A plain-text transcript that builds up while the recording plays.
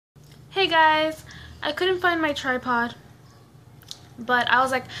Hey guys, I couldn't find my tripod, but I was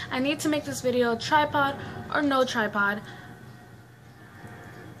like, I need to make this video tripod or no tripod,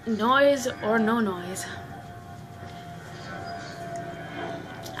 noise or no noise.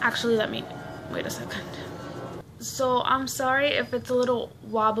 Actually, let me wait a second. So I'm sorry if it's a little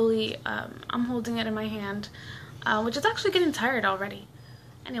wobbly. I'm holding it in my hand, which is actually getting tired already.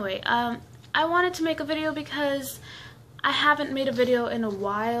 Anyway, I wanted to make a video because I haven't made a video in a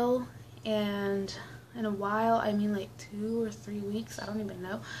while, and in a while I mean like 2 or 3 weeks, I don't even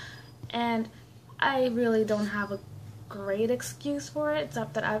know, and I really don't have a great excuse for it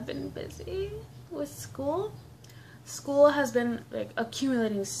except that I've been busy with school. School has been like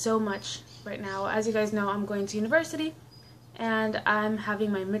accumulating so much right now. As you guys know, I'm going to university and I'm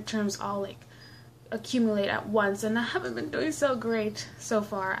having my midterms all like accumulate at once, and I haven't been doing so great so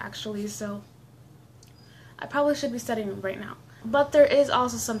far actually, so I probably should be studying right now. But there is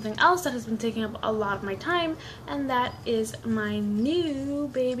also something else that has been taking up a lot of my time, and that is my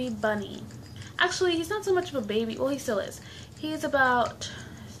new baby bunny. Actually, he's not so much of a baby. Well, he still is. He's about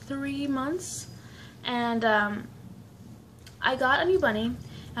 3 months, and I got a new bunny,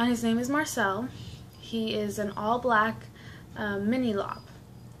 and his name is Marcel. He is an all-black mini lop,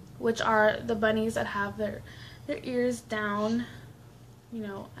 which are the bunnies that have their ears down, you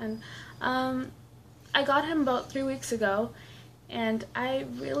know, and I got him about 3 weeks ago, and I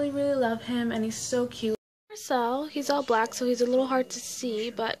really love him, and he's so cute. Marcel, he's all black, so he's a little hard to see,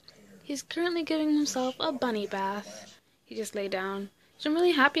 but he's currently giving himself a bunny bath. He just lay down, which I'm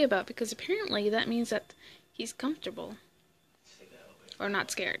really happy about because apparently that means that he's comfortable or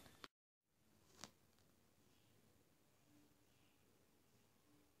not scared.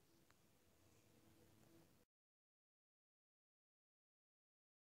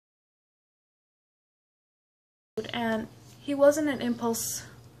 And he wasn't an impulse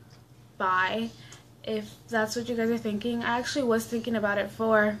buy, if that's what you guys are thinking. I actually was thinking about it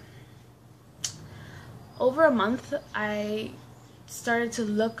for over a month. I started to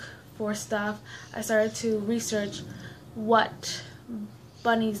look for stuff. I started to research what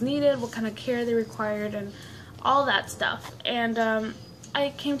bunnies needed, what kind of care they required, and all that stuff. And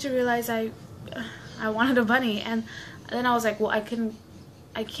I came to realize I wanted a bunny, and then I was like, well, I can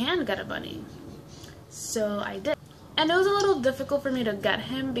get a bunny. So I did. And it was a little difficult for me to get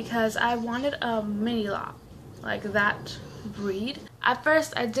him because I wanted a mini lop, like that breed. At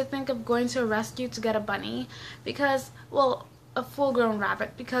first I did think of going to a rescue to get a bunny because, well, a full-grown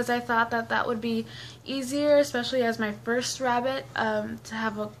rabbit, because I thought that that would be easier, especially as my first rabbit, to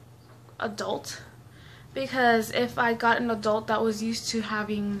have a adult. Because if I got an adult that was used to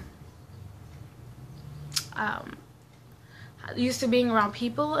having used to being around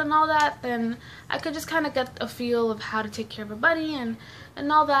people and all that, then I could just kind of get a feel of how to take care of a bunny and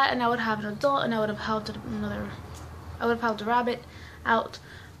all that, and I would have an adult, and I would have helped a rabbit out.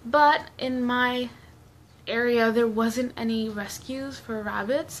 But in my area there wasn't any rescues for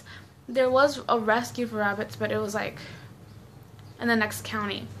rabbits. There was a rescue for rabbits, but it was like in the next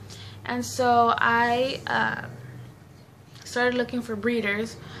county, and so I started looking for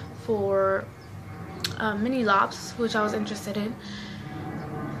breeders for mini lops, which I was interested in,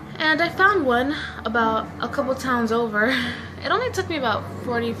 and I found one about a couple towns over. It only took me about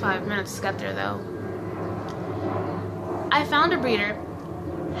 45 minutes to get there though. I found a breeder.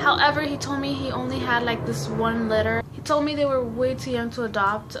 However, he told me he only had like this one litter. He told me they were way too young to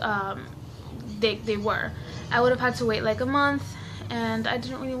adopt. They were. I would have had to wait like a month, and I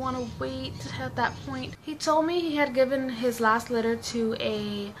didn't really want to wait at that point. He told me he had given his last litter to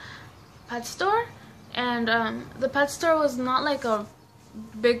a pet store, and the pet store was not like a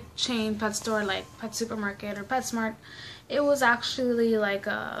big chain pet store like Pet Supermarket or PetSmart. It was actually like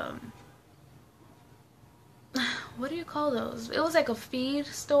a, what do you call those? It was like a feed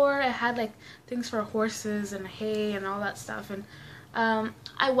store. It had like things for horses and hay and all that stuff, and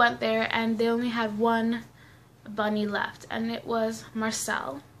I went there and they only had one bunny left, and it was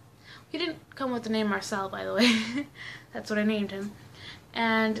Marcel. He didn't come with the name Marcel, by the way. That's what I named him.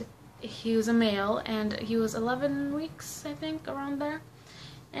 And he was a male, and he was 11 weeks, I think, around there.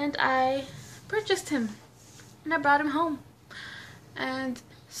 And I purchased him, and I brought him home. And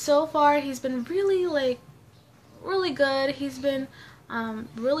so far, he's been really good. He's been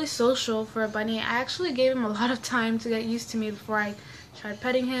really social for a bunny. I actually gave him a lot of time to get used to me before I tried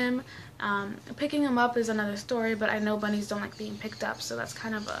petting him. Picking him up is another story, but I know bunnies don't like being picked up, so that's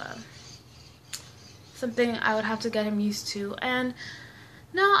kind of something I would have to get him used to. And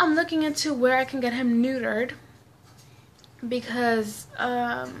now I'm looking into where I can get him neutered, because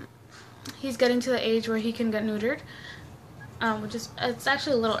he's getting to the age where he can get neutered. which is, it's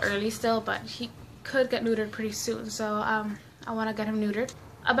actually a little early still, but he could get neutered pretty soon, so I want to get him neutered.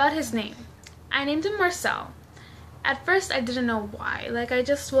 About his name, I named him Marcel. At first I didn't know why. Like, I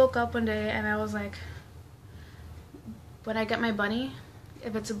just woke up one day and I was like, when I get my bunny,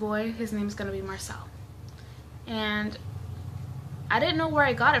 if it's a boy, his name's gonna be Marcel. And I didn't know where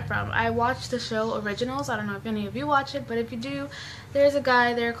I got it from. I watched the show Originals. I don't know if any of you watch it, but if you do, there's a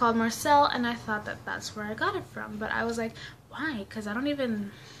guy there called Marcel, and I thought that that's where I got it from. But I was like, why? Because I don't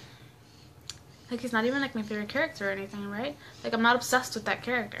even, like, he's not even like my favorite character or anything, right? Like, I'm not obsessed with that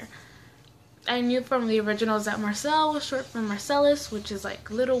character. I knew from the Originals that Marcel was short for Marcellus, which is like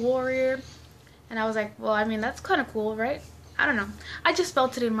little warrior. And I was like, well, I mean, that's kind of cool, right? I don't know. I just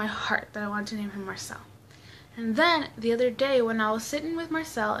felt it in my heart that I wanted to name him Marcel. And then the other day when I was sitting with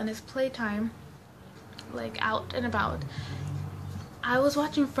Marcel in his playtime, like out and about, I was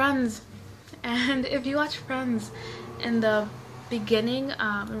watching Friends. And if you watch Friends, in the beginning,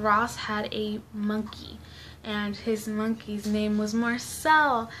 Ross had a monkey. And his monkey's name was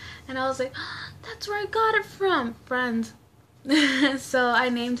Marcel. And I was like, oh, that's where I got it from, Friends. So I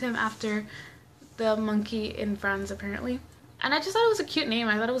named him after the monkey in Friends, apparently. And I just thought it was a cute name.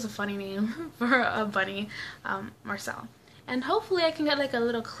 I thought it was a funny name for a bunny, Marcel. And hopefully I can get like a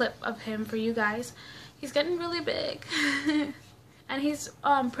little clip of him for you guys. He's getting really big. And he's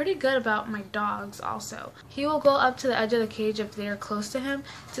pretty good about my dogs also. He will go up to the edge of the cage if they're close to him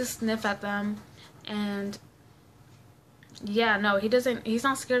to sniff at them. And yeah, no, he's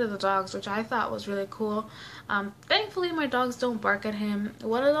not scared of the dogs, which I thought was really cool. Thankfully my dogs don't bark at him.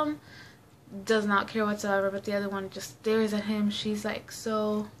 One of them does not care whatsoever, but the other one just stares at him. She's like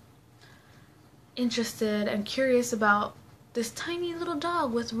so interested and curious about this tiny little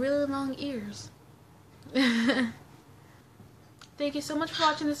dog with really long ears. Thank you so much for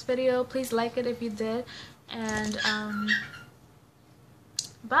watching this video. Please like it if you did, and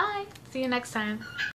bye. See you next time.